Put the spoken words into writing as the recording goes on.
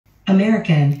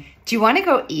American. Do you want to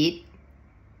go eat?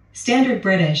 Standard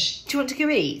British. Do you want to go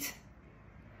eat?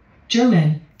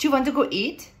 German. Do you want to go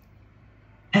eat?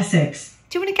 Essex.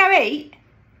 Do you want to go eat?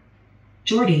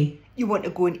 Geordie. You want to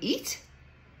go and eat?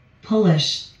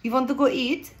 Polish. You want to go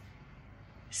eat?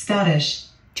 Scottish.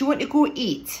 Do you want to go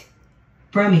eat?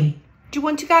 Brummie. Do you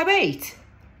want to go eat?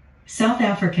 South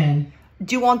African.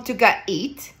 Do you want to go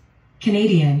eat?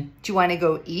 Canadian. Do you want to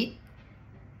go eat?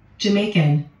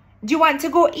 Jamaican. Do you want to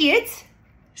go eat?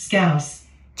 Scouse.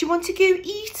 Do you want to go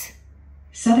eat?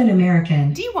 Southern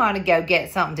American. Do you want to go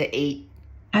get something to eat?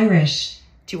 Irish.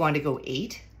 Do you want to go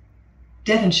eat?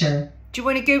 Devonshire. Do you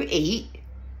want to go eat?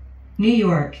 New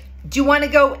York. Do you want to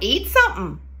go eat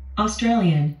something?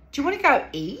 Australian. Do you want to go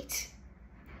eat?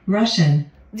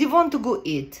 Russian. Do you want to go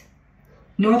eat?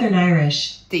 Northern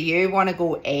Irish. Do you want to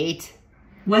go eat?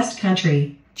 West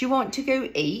Country. Do you want to go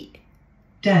eat?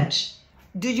 Dutch.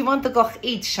 Do you want to go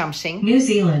eat something? New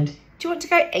Zealand. Do you want to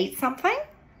go eat something?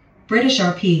 British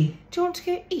RP. Do you want to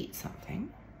go eat something?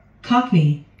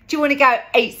 Cockney. Do you want to go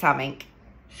eat something?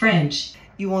 French.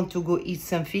 You want to go eat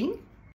something?